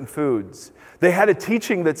from certain foods. They had a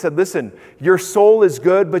teaching that said, listen, your soul is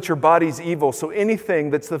good, but your body's evil. So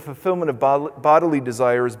anything that's the fulfillment of bodily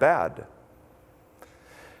desire is bad.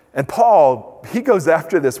 And Paul, he goes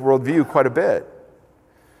after this worldview quite a bit.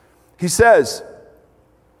 He says,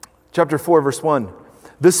 chapter 4, verse 1,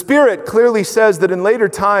 the Spirit clearly says that in later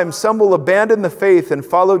times some will abandon the faith and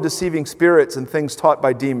follow deceiving spirits and things taught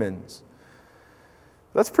by demons.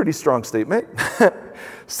 That's a pretty strong statement.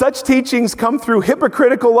 Such teachings come through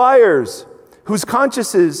hypocritical liars whose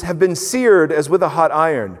consciences have been seared as with a hot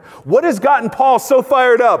iron. What has gotten Paul so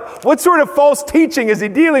fired up? What sort of false teaching is he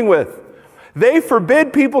dealing with? They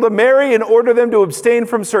forbid people to marry and order them to abstain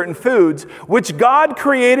from certain foods, which God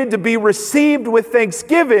created to be received with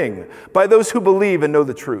thanksgiving by those who believe and know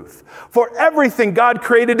the truth. For everything God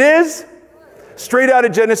created is straight out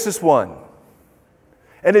of Genesis 1.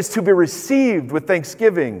 And is to be received with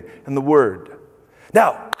thanksgiving in the Word.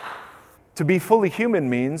 Now, to be fully human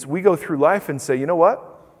means we go through life and say, you know what?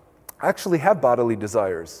 I actually have bodily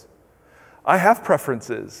desires. I have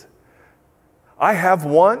preferences. I have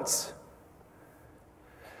wants.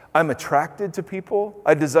 I'm attracted to people.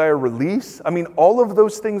 I desire release. I mean, all of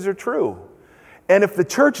those things are true. And if the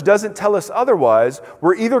church doesn't tell us otherwise,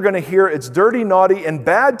 we're either going to hear it's dirty, naughty, and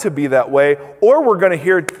bad to be that way, or we're going to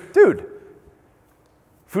hear, dude,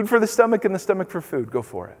 food for the stomach and the stomach for food. Go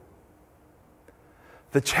for it.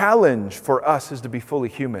 The challenge for us is to be fully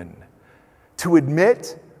human. To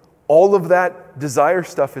admit all of that desire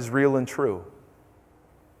stuff is real and true.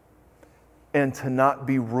 And to not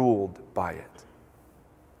be ruled by it.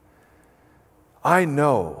 I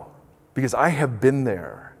know, because I have been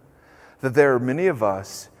there, that there are many of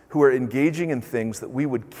us who are engaging in things that we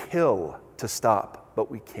would kill to stop, but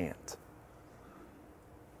we can't.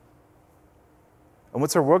 And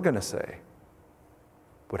what's our world going to say?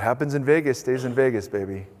 What happens in Vegas stays in Vegas,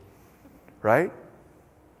 baby. Right?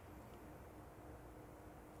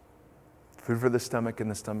 Food for the stomach and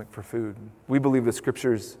the stomach for food. We believe the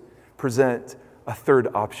scriptures present a third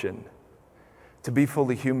option, to be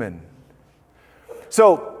fully human.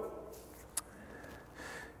 So,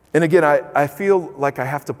 and again, I feel like I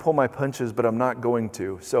have to pull my punches, but I'm not going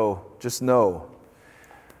to. So just know.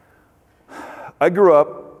 I grew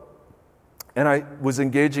up and I was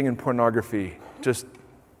engaging in pornography just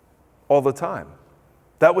all the time.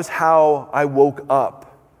 That was how I woke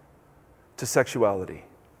up to sexuality.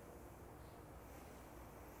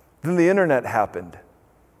 Then the internet happened.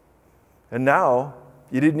 And now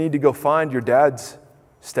you didn't need to go find your dad's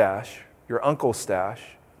stash, your uncle's stash.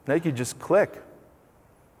 Now you could just click.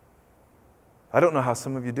 I don't know how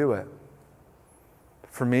some of you do it.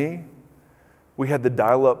 For me, we had the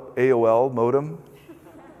dial-up AOL modem.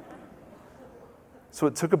 So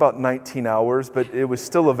it took about 19 hours, but it was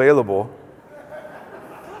still available.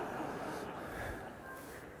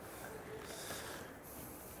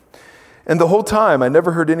 And the whole time, I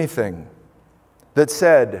never heard anything that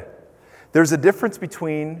said, there's a difference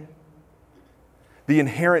between the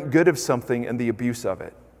inherent good of something and the abuse of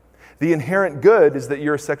it. The inherent good is that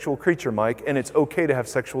you're a sexual creature, Mike, and it's okay to have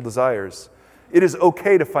sexual desires. It is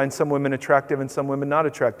okay to find some women attractive and some women not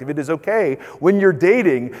attractive. It is okay when you're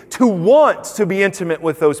dating to want to be intimate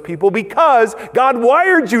with those people because God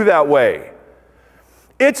wired you that way.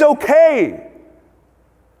 It's okay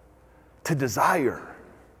to desire.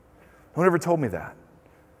 No one ever told me that.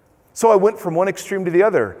 So I went from one extreme to the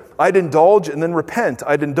other. I'd indulge and then repent.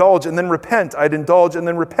 I'd indulge and then repent. I'd indulge and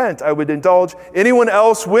then repent. I would indulge. Anyone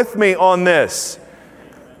else with me on this?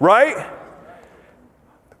 Right?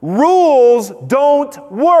 Rules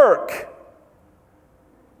don't work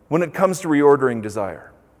when it comes to reordering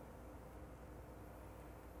desire.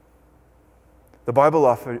 The Bible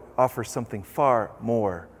offers something far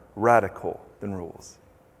more radical than rules.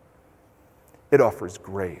 It offers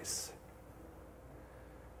grace.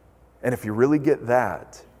 And if you really get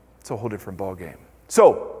that, it's a whole different ballgame.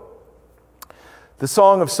 So, the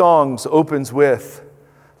Song of Songs opens with,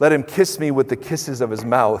 "Let him kiss me with the kisses of his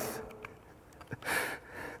mouth."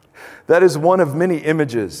 That is one of many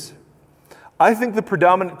images. I think the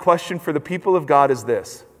predominant question for the people of God is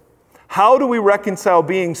this: how do we reconcile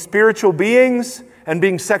being spiritual beings and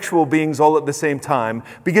being sexual beings all at the same time?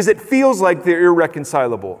 Because it feels like they're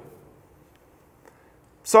irreconcilable.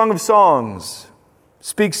 Song of Songs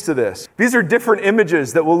speaks to this. These are different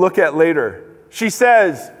images that we'll look at later. She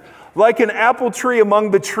says, "Like an apple tree among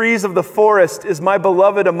the trees of the forest is my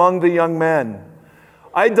beloved among the young men.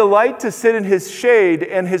 I delight to sit in his shade,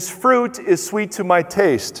 and his fruit is sweet to my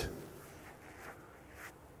taste."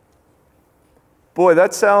 Boy,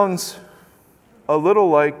 that sounds a little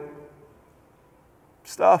like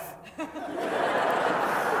stuff.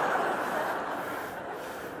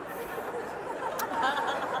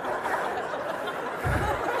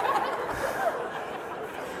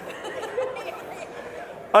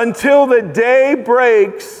 Until the day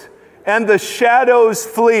breaks and the shadows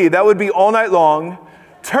flee. That would be all night long.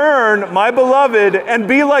 Turn, my beloved, and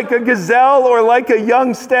be like a gazelle or like a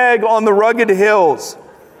young stag on the rugged hills.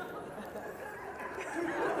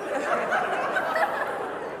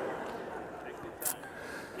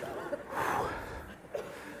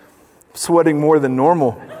 Sweating more than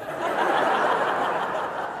normal.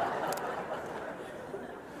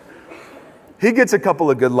 He gets a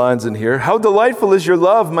couple of good lines in here. "How delightful is your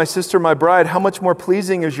love, my sister, my bride. How much more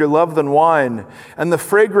pleasing is your love than wine, and the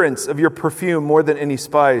fragrance of your perfume more than any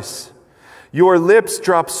spice. Your lips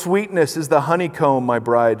drop sweetness as the honeycomb, my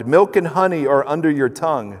bride. Milk and honey are under your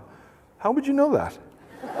tongue." How would you know that?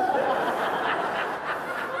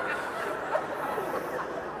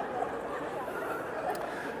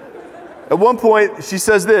 At one point, she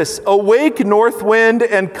says this: "Awake, north wind,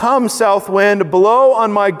 and come, south wind, blow on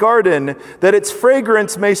my garden, that its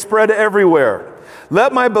fragrance may spread everywhere.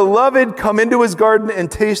 Let my beloved come into his garden and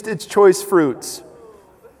taste its choice fruits."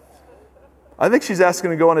 I think she's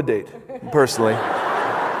asking to go on a date, personally.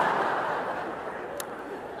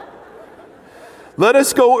 "Let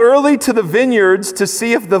us go early to the vineyards to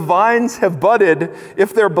see if the vines have budded,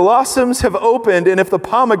 if their blossoms have opened, and if the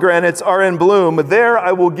pomegranates are in bloom. There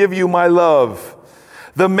I will give you my love.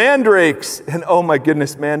 The mandrakes," and oh my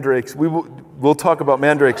goodness, mandrakes. We'll talk about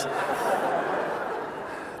mandrakes.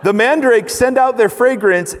 "The mandrakes send out their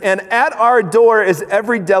fragrance, and at our door is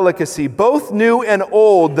every delicacy, both new and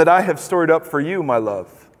old, that I have stored up for you, my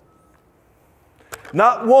love."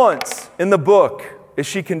 Not once in the book is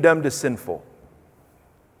she condemned as sinful.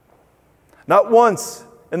 Not once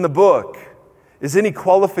in the book is any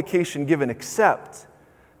qualification given, except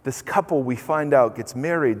this couple, we find out, gets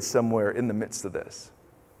married somewhere in the midst of this.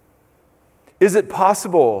 Is it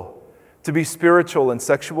possible to be spiritual and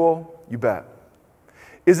sexual? You bet.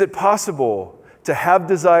 Is it possible to have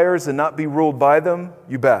desires and not be ruled by them?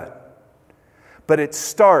 You bet. But it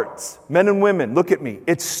starts, men and women, look at me,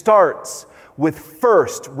 it starts with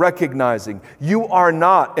first recognizing you are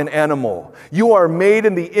not an animal. You are made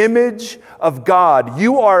in the image of God.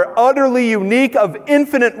 You are utterly unique, of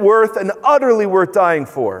infinite worth, and utterly worth dying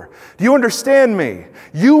for. Do you understand me?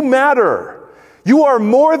 You matter. You are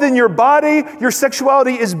more than your body. Your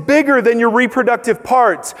sexuality is bigger than your reproductive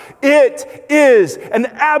parts. It is an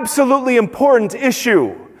absolutely important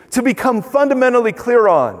issue to become fundamentally clear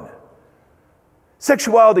on.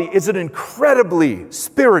 Sexuality is an incredibly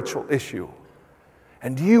spiritual issue.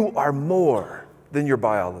 And you are more than your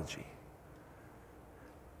biology.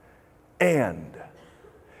 And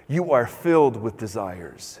you are filled with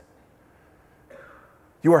desires.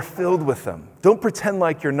 You are filled with them. Don't pretend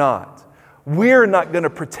like you're not. We're not going to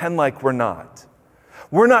pretend like we're not.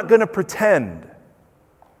 We're not going to pretend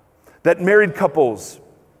that married couples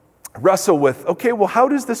wrestle with, okay, well, how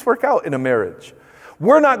does this work out in a marriage?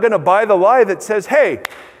 We're not going to buy the lie that says, hey,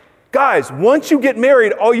 Guys, once you get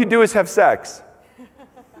married, all you do is have sex.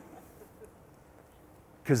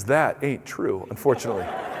 Because that ain't true, unfortunately.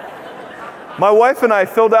 My wife and I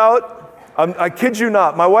filled out, I kid you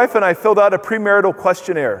not, my wife and I filled out a premarital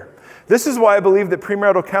questionnaire. This is why I believe that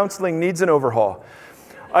premarital counseling needs an overhaul.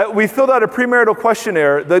 We filled out a premarital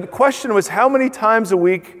questionnaire. The question was, how many times a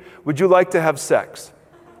week would you like to have sex?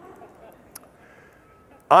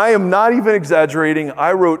 I am not even exaggerating.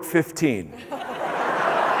 I wrote 15.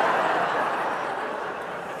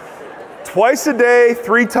 Twice a day,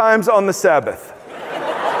 3 times on the Sabbath.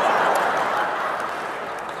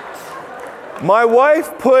 My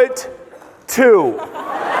wife put 2.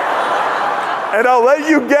 And I'll let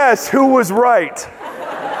you guess who was right.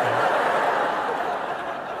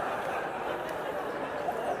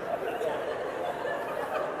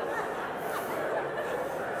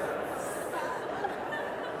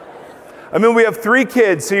 I mean, we have 3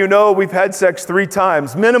 kids, so you know we've had sex 3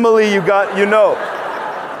 times. Minimally, you know.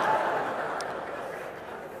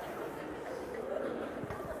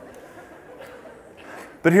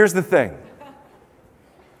 But here's the thing.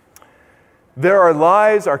 There are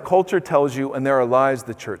lies our culture tells you, and there are lies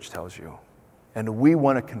the church tells you. And we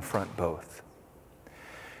want to confront both.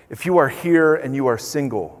 If you are here and you are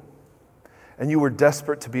single, and you were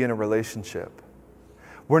desperate to be in a relationship,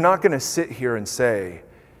 we're not going to sit here and say,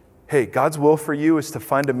 hey, God's will for you is to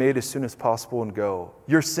find a mate as soon as possible and go.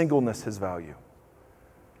 Your singleness has value.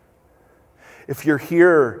 If you're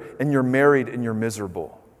here and you're married and you're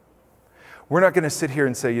miserable, we're not going to sit here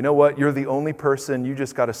and say, you know what, you're the only person, you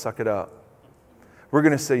just got to suck it up. We're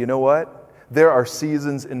going to say, you know what, there are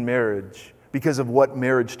seasons in marriage because of what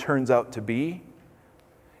marriage turns out to be.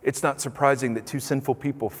 It's not surprising that 2 sinful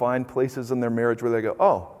people find places in their marriage where they go,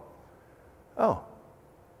 oh,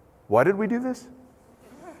 why did we do this?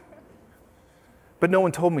 But no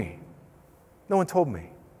one told me. No one told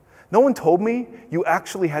me. No one told me you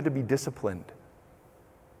actually had to be disciplined.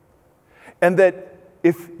 And that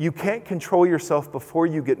if you can't control yourself before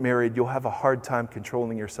you get married, you'll have a hard time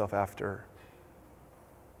controlling yourself after.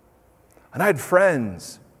 And I had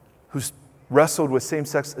friends who wrestled with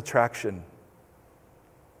same-sex attraction.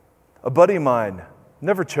 A buddy of mine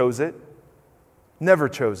never chose it. Never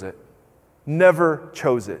chose it. Never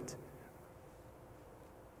chose it.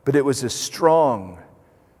 But it was as strong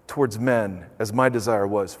towards men as my desire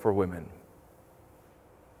was for women.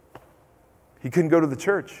 He couldn't go to the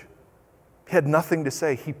church. He had nothing to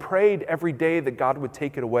say. He prayed every day that God would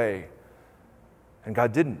take it away. And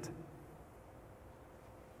God didn't.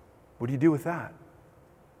 What do you do with that?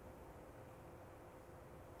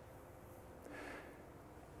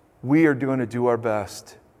 We are going to do our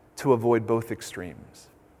best to avoid both extremes.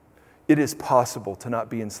 It is possible to not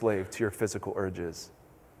be enslaved to your physical urges.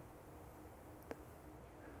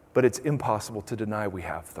 But it's impossible to deny we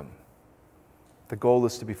have them. The goal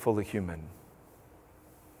is to be fully human.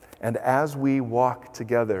 And as we walk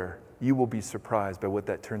together, you will be surprised by what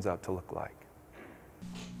that turns out to look like.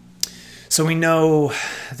 So we know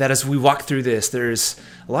that as we walk through this, there's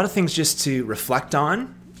a lot of things just to reflect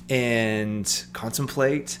on and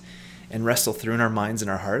contemplate and wrestle through in our minds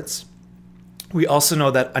and our hearts. We also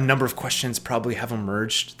know that a number of questions probably have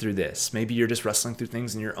emerged through this. Maybe you're just wrestling through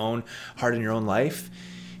things in your own heart and your own life.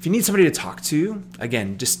 If you need somebody to talk to,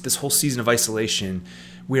 again, just this whole season of isolation,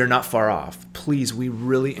 we are not far off. Please, we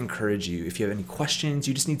really encourage you. If you have any questions,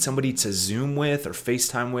 you just need somebody to Zoom with or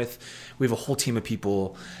FaceTime with, we have a whole team of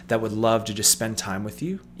people that would love to just spend time with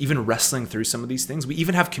you, even wrestling through some of these things. We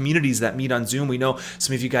even have communities that meet on Zoom. We know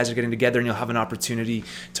some of you guys are getting together and you'll have an opportunity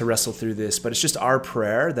to wrestle through this. But it's just our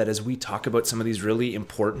prayer that as we talk about some of these really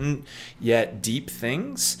important yet deep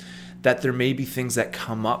things, that there may be things that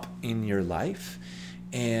come up in your life.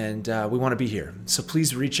 And we want to be here. So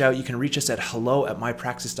please reach out. You can reach us at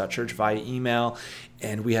hello@mypraxis.church via email.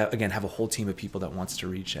 And we have a whole team of people that wants to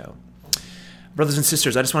reach out. Brothers and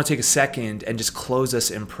sisters, I just want to take a second and just close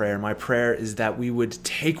us in prayer. My prayer is that we would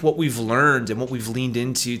take what we've learned and what we've leaned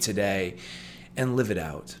into today and live it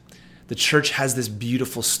out. The church has this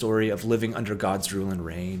beautiful story of living under God's rule and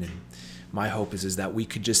reign. And my hope is that we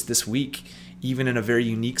could just this week, even in a very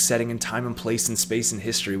unique setting and time and place and space and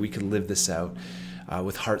history, we could live this out.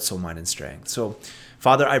 With heart, soul, mind, and strength. So,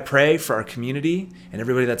 Father, I pray for our community and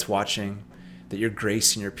everybody that's watching that your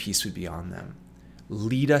grace and your peace would be on them.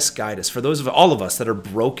 Lead us, guide us. For those of all of us that are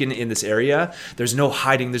broken in this area, there's no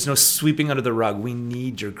hiding, there's no sweeping under the rug. We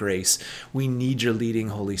need your grace. We need your leading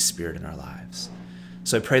Holy Spirit in our lives.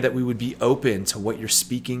 So I pray that we would be open to what you're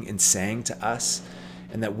speaking and saying to us,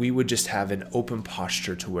 and that we would just have an open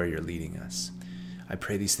posture to where you're leading us. I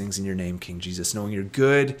pray these things in your name, King Jesus, knowing you're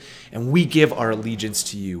good, and we give our allegiance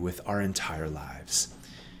to you with our entire lives.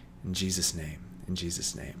 In Jesus' name. In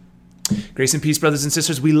Jesus' name. Grace and peace, brothers and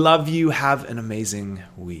sisters. We love you. Have an amazing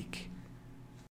week.